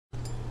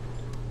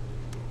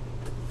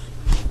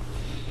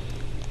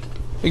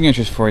Big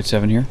Interest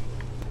 487 here.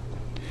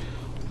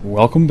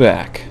 Welcome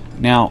back.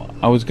 Now,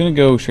 I was gonna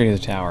go straight to the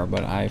tower,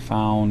 but I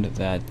found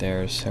that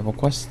there's several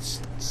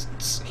quests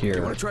here.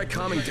 You want to try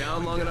calming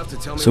down long enough to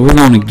tell me? So we're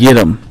going to get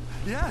them.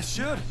 Yeah,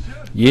 sure.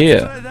 Yeah.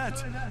 Try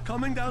that.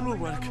 Calming down will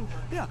work.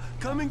 Yeah,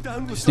 calming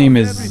down will His name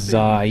is everything.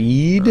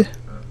 Zaid.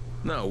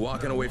 No,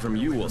 walking away from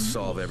you will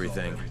solve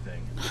everything.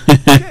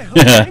 Okay,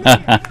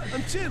 okay.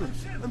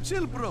 I'm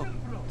chill, bro.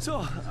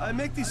 So, I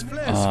make these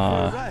flares for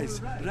a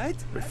rise, right?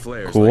 With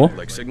flares, Cool.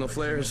 like signal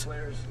flares?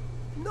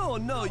 No,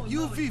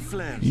 UV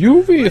flares.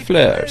 UV Like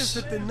flares.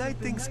 that the night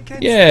things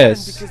can't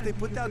Yes. stand because they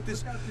put out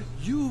this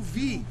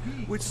UV,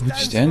 which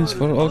stands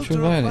for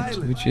ultraviolet,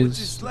 ultraviolet, which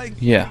is like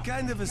yeah.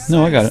 kind of a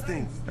No, I got science it.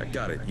 thing. I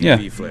got it. Yeah.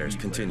 UV flares.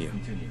 Continue.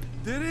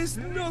 There is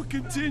no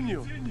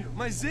continue.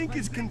 My zinc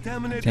is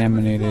contaminated,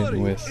 Contaminated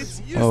fluorine. with-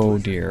 It's oh,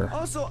 useless. dear.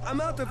 Also,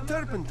 I'm out of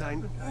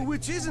turpentine,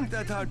 which isn't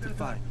that hard to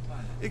find.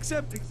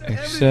 Except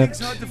everything's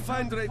hard to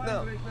find right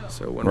now.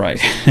 So when Right.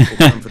 people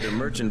come for their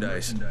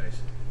merchandise,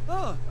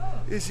 Oh,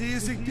 is he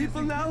using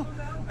people now?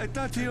 I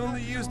thought he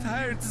only used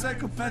hired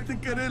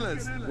psychopathic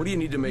gorillas. what do you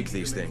need to make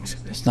these things?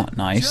 That's not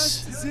nice.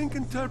 Just zinc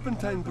and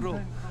turpentine,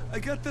 bro. I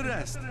got the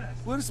rest.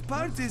 Worst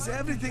part is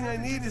everything I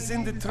need is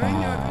in the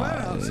train yard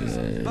warehouses.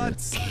 But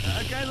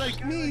a guy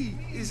like me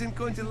isn't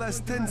going to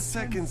last 10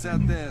 seconds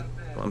out there.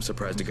 Well, I'm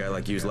surprised a guy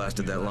like you's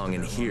lasted that long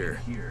in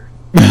here.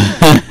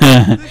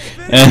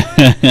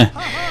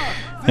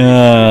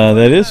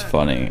 That is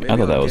funny. Maybe I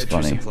thought that I'll was get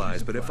you funny.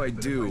 supplies, but if I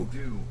do,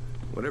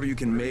 whatever you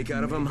can make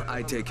out of them,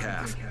 I take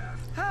half.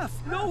 Half?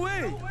 No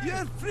way!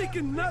 You're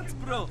freaking nuts,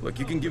 bro! Look,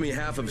 you can give me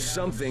half of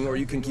something, or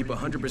you can keep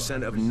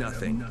 100% of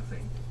nothing.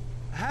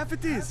 Half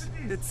it is.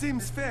 It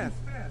seems fair.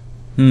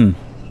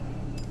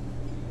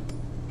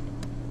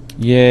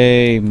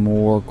 Yay,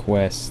 more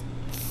quest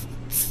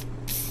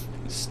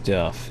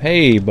stuff.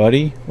 Hey,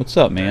 buddy. What's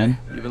up, man?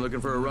 You been looking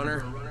for a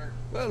runner?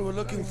 Well, we're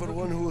looking for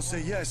one who will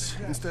say yes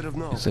instead of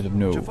no. Instead of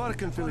no. Jafar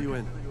can fill you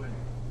in.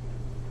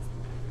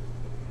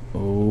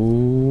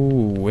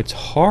 Oh, it's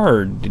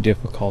hard, the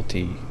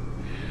difficulty.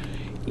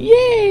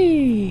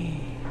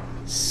 Yay!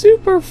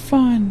 Super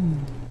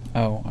fun!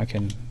 Oh, I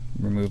can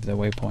remove the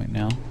waypoint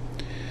now.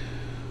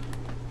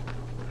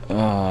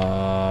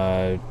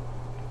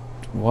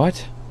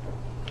 What?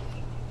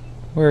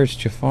 Where's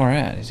Jafar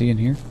at? Is he in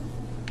here?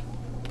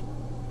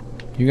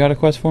 You got a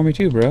quest for me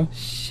too, bro?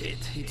 Shit,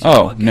 it's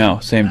Oh, you again. no,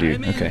 same dude. I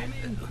mean, Okay.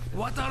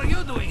 What are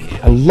you doing here?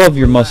 I love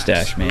your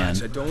mustache, man.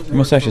 I don't Your work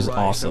mustache for is Rice.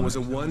 awesome. It was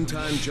a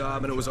one-time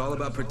job, and it was all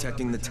about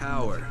protecting the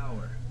tower.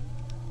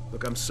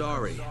 Look, I'm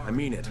sorry. I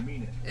mean it.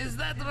 Is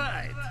that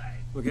right?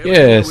 Look, everything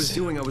Yes.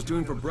 I was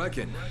doing for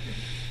Brecken.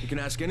 You can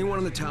ask anyone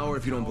in the tower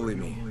if you don't believe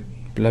me.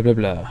 Blah, blah,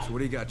 blah. So what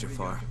do you got,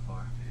 Jafar?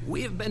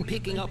 We've been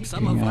picking up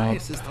some of Picking up.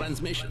 Rice's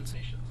transmissions.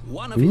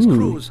 One of his Ooh.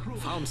 crews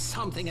found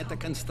something at the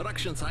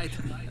construction site,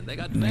 and they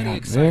got very Yeah,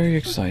 excited. very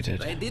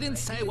excited. They didn't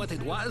say what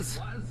it was,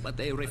 but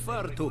they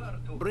referred to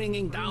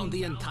bringing down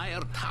the entire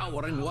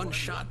tower in one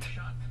shot.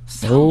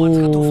 Someone's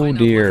got to Oh, find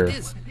dear. out what it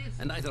is,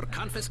 and either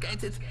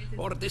confiscate it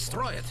or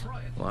destroy it.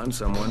 Well, I'm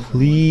someone.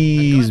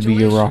 Please be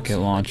a Congratulations, rocket the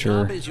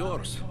launcher. job is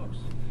yours.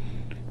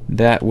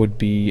 That would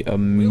be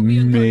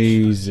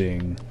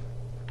amazing.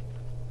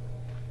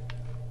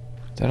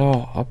 Is that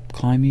all up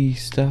climby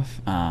stuff?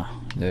 Ah,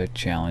 the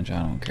challenge. I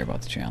don't care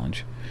about the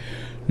challenge.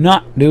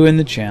 Not doing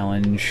the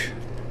challenge.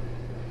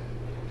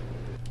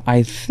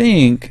 I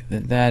think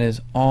that that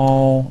is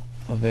all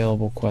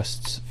available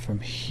quests from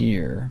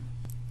here.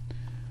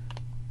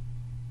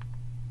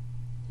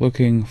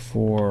 Looking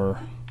for...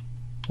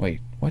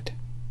 Wait, what?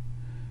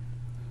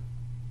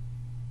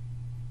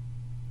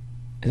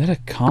 Is that a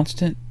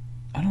constant?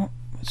 I don't...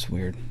 That's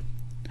weird.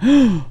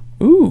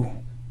 Ooh!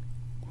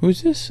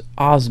 Who's this?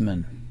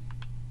 Osman.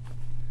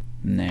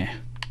 Nah.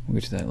 We'll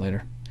get to that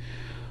later.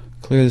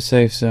 Clear the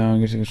safe zone.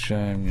 Get to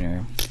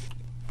the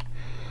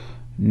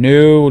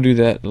No, we'll do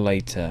that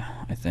later,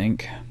 I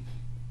think.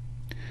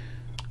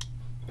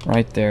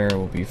 Right there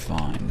will be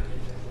fine.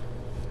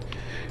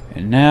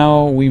 And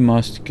now we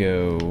must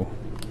go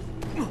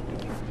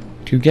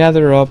to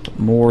gather up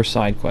more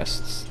side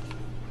quests.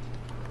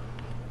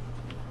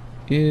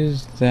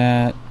 Is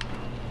that...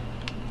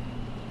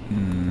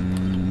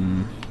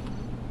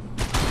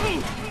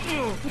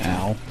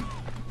 Ow.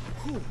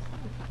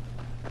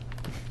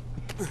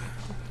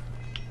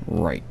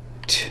 Right.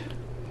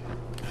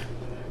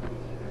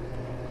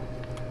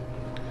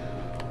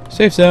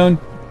 Safe zone.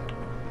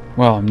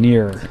 Well, I'm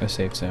near a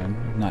safe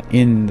zone. Not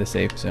in the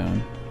safe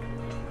zone.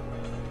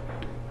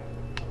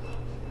 Do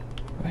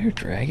I hear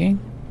dragging?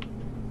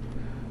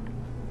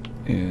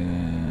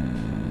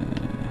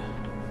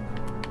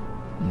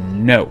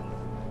 No.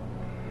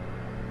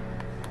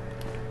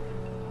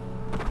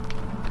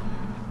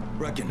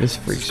 Brecken, This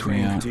freaks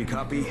me out. Do you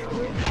copy?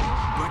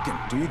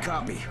 Brecken, do you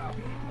copy?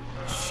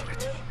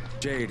 Shit.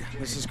 Jade,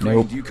 this is Crane.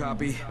 Nope. Do you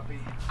copy?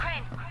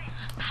 Crane,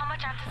 how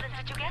much oxygen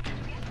did you get?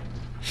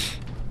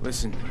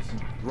 Listen,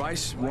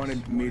 Rice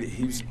wanted me to...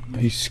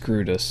 He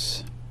screwed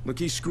us. Look,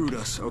 he screwed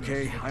us,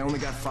 okay? I only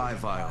got 5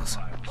 vials.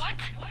 What?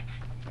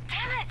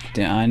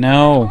 Damn it! I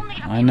know. Only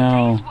have I 2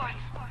 know. days worth.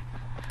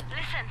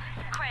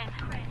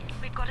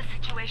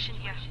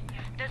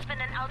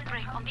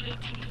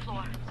 18th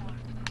floor.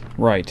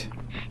 Right.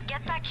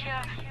 Get back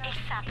here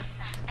ASAP,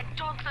 and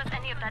don't lose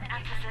any of that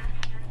antizin.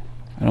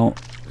 I don't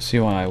see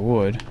why I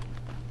would.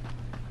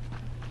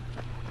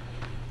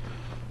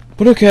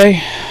 But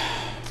okay.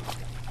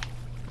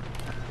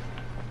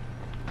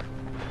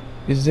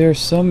 Is there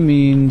some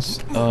means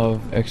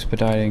of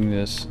expediting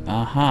this?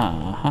 Aha,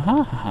 ha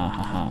ha ha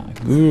ha ha.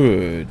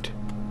 Good.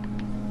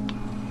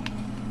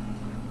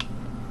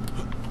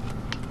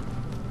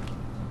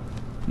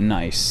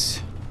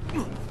 Nice.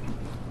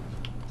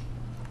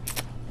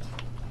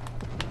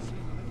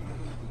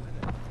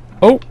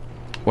 Oh,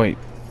 wait.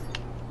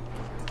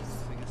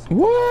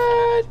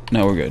 What?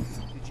 No, we're good.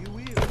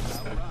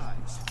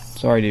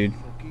 Sorry, dude.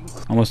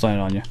 Almost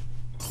landed on you.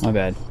 My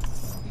bad.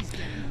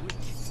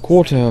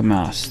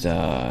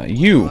 Quartermaster,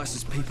 you.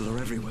 Rice's people are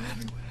everywhere.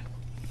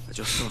 I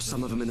just saw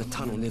some of them in the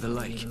tunnel near the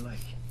lake.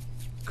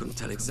 Couldn't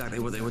tell exactly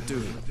what they were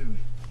doing.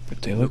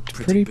 But they looked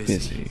pretty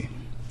busy.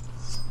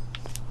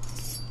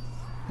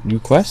 New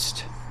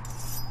quest?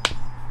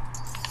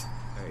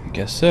 I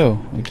guess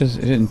so. It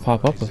didn't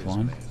pop up with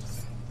one.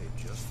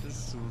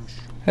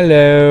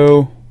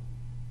 Hello.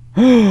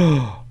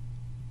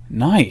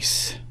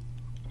 Nice.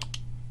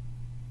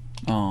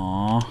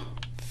 Aww.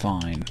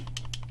 Fine.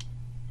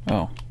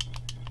 Oh.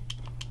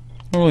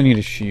 I don't really need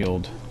a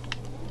shield.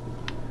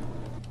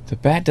 The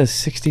bat does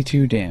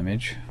 62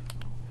 damage.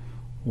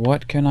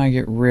 What can I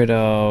get rid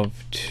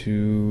of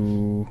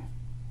to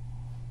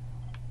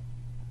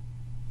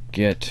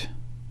get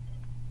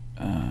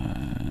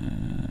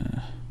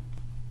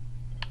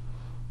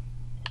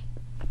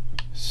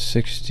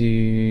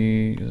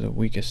 60 is the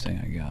weakest thing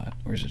I got.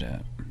 Where's it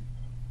at?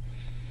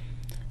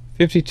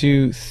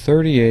 52,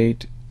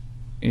 38.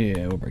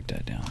 Yeah, we'll break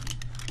that down.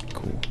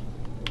 Cool.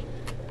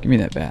 Give me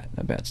that bat.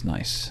 That bat's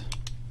nice.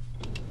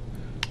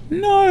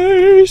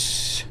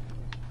 Nice!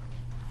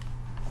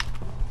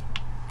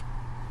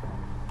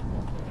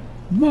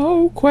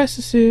 Mo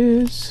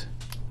quests.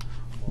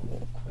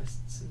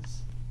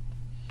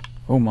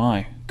 Oh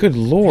my. Good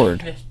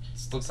lord.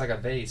 This looks like a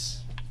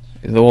base.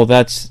 Well,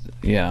 that's...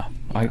 yeah.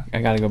 I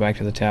gotta go back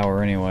to the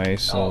tower anyway,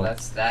 so... Oh,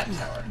 that's that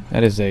tower.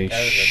 That is a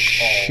That is a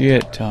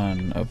shit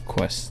ton of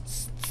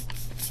quests.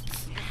 This is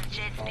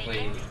Jade Probably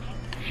speaking.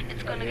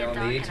 It's gonna are get on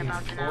dark the in 18th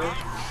about an floor. hour.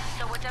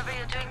 So whatever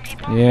you're doing,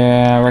 people...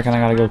 Yeah, I reckon I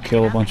gotta go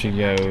kill a bunch of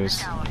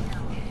yos.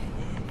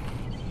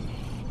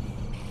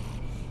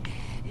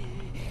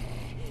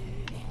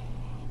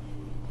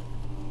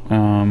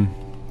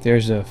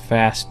 There's a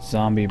fast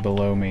zombie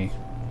below me.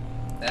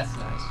 That's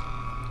nice.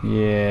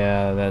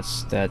 Yeah,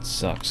 that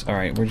sucks.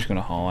 Alright, we're just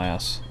gonna haul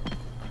ass.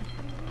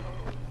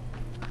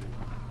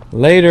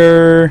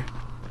 Later!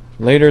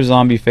 Later,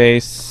 zombie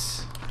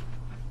face.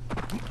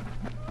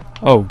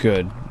 Oh,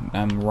 good.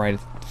 I'm right.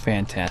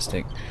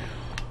 Fantastic.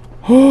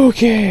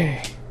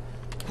 Okay!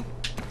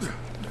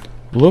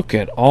 Look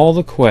at all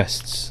the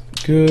quests.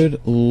 Good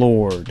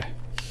lord.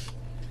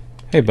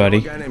 Hey, buddy.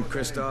 A guy named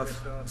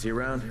Christoph. Is he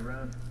around?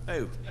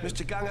 Oh,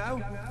 Mr. Gang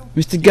Ho?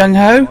 Mr. Gung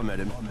I Ho? met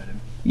him.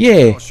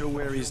 Yeah, Not sure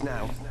where he is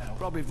now.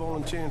 Probably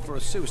volunteering for a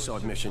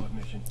suicide mission.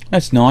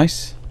 that's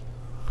nice.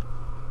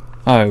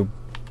 Oh,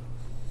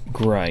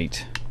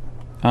 great.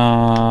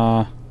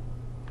 No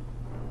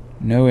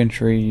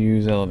entry,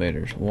 use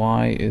elevators.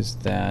 Why is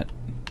that?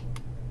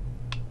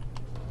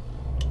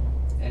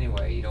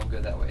 Anyway, you don't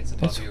go that way. It's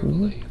above That's you or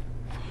below you.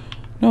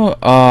 No,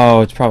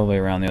 oh, it's probably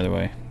around the other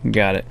way.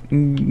 Got it.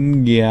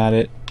 Got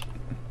it.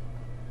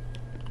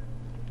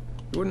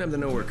 You wouldn't have to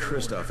know where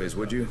Christoph is,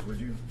 would you?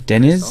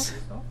 Dennis?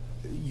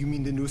 You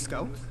mean the new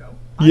scout?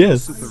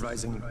 Yes.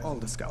 Supervising all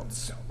the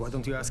scouts. Why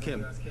don't you ask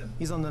him?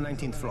 He's on the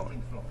 19th floor.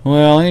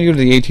 Well, I need to go to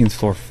the 18th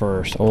floor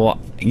first. Oh,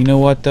 you know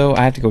what, though?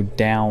 I have to go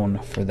down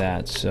for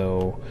that,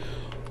 so...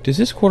 Does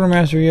this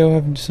Quartermaster Yo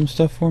have some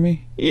stuff for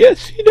me?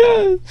 Yes, he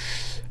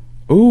does!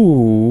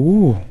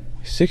 Ooh,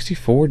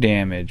 64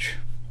 damage.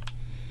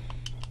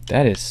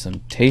 That is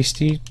some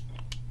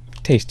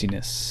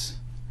tastiness.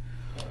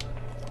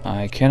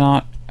 I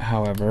cannot,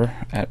 however,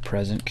 at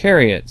present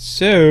carry it,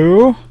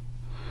 so...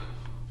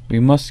 we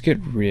must get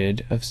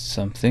rid of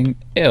something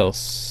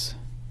else.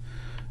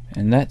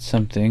 And that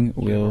something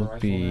will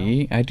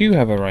be... I do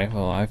have a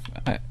rifle.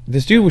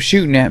 This dude was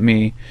shooting at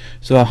me,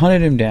 so I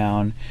hunted him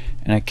down,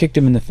 and I kicked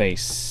him in the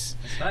face.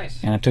 That's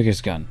nice. And I took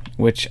his gun,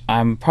 which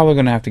I'm probably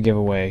going to have to give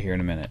away here in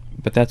a minute.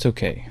 But that's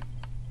okay,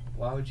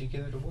 Why would you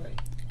give it away?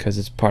 because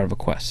it's part of a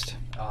quest.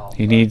 Oh,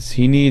 He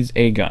needs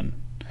a gun.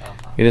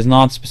 It is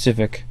not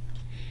specific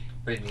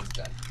but it needs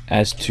done.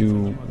 as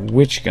to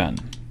which gun.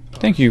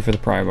 Thank you for the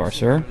pry bar,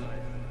 sir.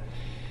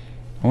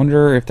 I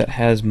wonder if that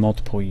has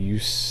multiple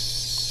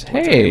use. What's on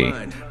your Hey,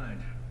 mind?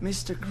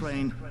 Mr.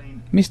 Crane.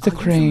 Mr. Are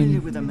you familiar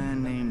Crane. with a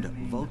man named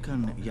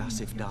Vulcan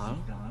Yasif Dal?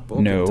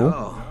 Vulcan No.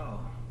 Dahl.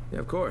 Yeah,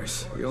 of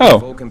course. The only Oh,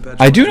 Vulcan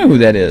I do know who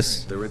that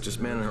is. The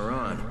richest man in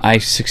Haran. I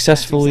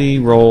successfully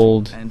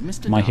rolled And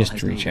Mr. my Dahl has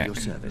history needed check. your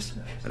service.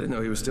 I didn't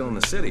know he was still in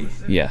the city.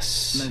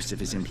 Yes. Most of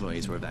his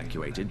employees were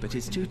evacuated, but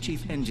his two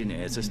chief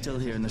engineers are still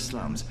here in the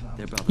slums.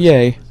 They're brothers.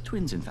 Yay.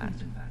 Twins, in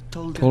fact.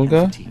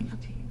 Tolga?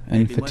 and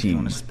They've been working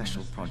on a fatigue.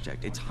 special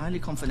project. It's highly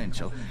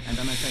confidential, and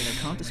I'm afraid I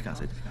can't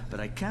discuss it, but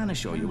I can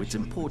assure you its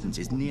importance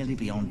is nearly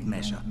beyond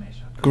measure. I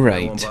won't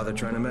Great. bother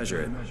trying to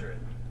measure it.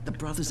 The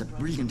brothers are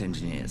brilliant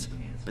engineers,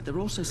 but they're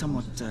also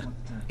somewhat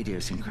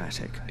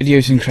idiosyncratic.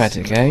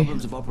 Idiosyncratic, The eh?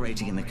 problems of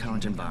operating in the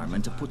current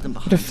environment have put them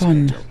behind What a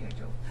fun...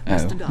 schedule. Oh,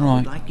 Mr. Dahl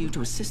would right. like you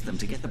to assist them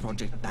to get the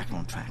project back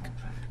on track.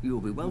 You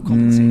will be well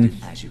compensated,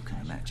 as you can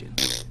imagine.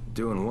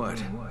 Doing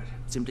what?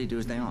 Simply do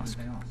as they ask.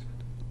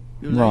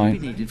 You'll Right. only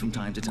be needed from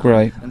time to time,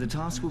 Great. and the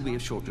task will be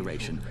of short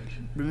duration.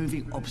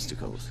 Removing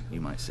obstacles, you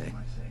might say.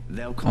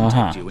 They'll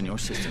contact you when your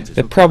assistance is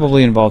That required.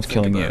 probably involves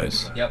killing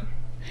Yos. Yep.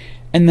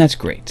 And that's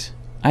great.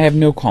 I have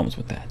no qualms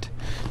with that.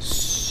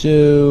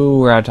 So,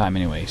 we're out of time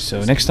anyway.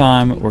 So, next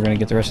time, we're going to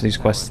get the rest of these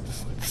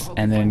quests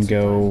and then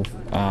go,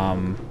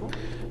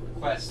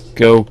 Quest.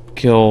 go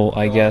kill,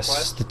 I Go on guess,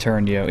 quest? the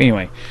turned Yo.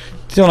 Anyway,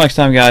 till next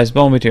time, guys.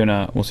 Bone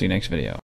Tuna. We'll see you next video.